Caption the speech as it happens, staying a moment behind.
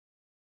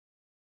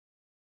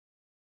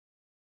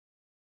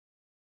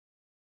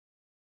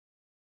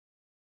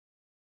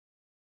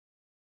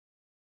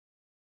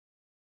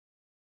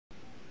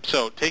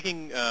So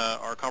taking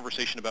our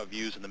conversation about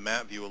views and the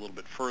map view a little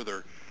bit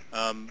further,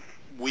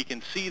 we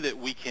can see that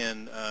we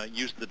can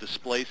use the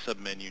display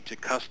submenu to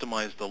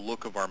customize the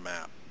look of our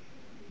map.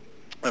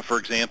 For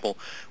example,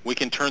 we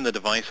can turn the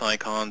device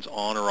icons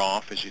on or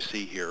off, as you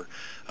see here.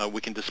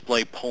 We can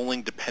display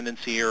polling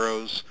dependency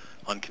arrows,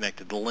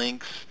 unconnected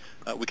links.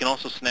 We can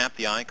also snap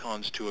the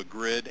icons to a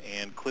grid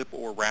and clip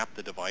or wrap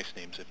the device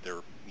names if they're,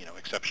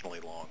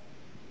 exceptionally long.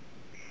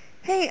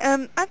 Hey,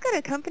 I've got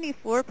a company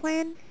floor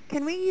plan.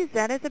 Can we use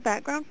that as a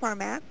background for our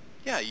map?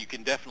 Yeah, you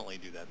can definitely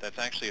do that. That's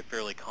actually a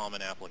fairly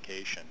common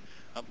application.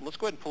 Let's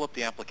go ahead and pull up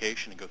the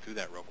application and go through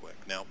that real quick.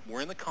 Now,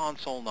 we're in the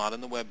console, not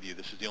in the web view.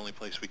 This is the only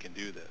place we can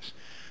do this.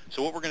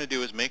 So what we're going to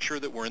do is make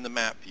sure that we're in the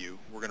map view.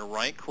 We're going to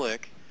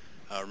right-click,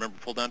 remember,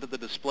 pull down to the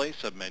display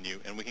submenu,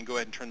 and we can go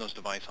ahead and turn those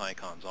device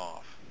icons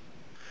off.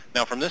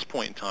 Now, from this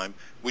point in time,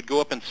 we'd go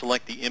up and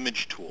select the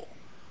image tool.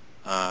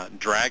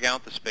 Drag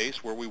out the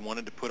space where we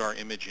wanted to put our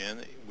image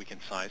in. We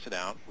can size it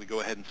out. We go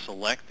ahead and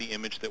select the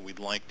image that we'd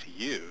like to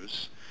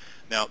use.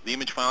 Now, the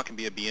image file can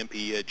be a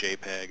BMP, a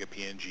JPEG, a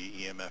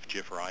PNG, EMF,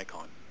 GIF, or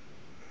icon.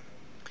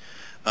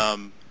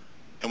 And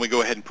we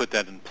go ahead and put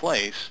that in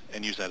place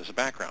and use that as a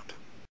background.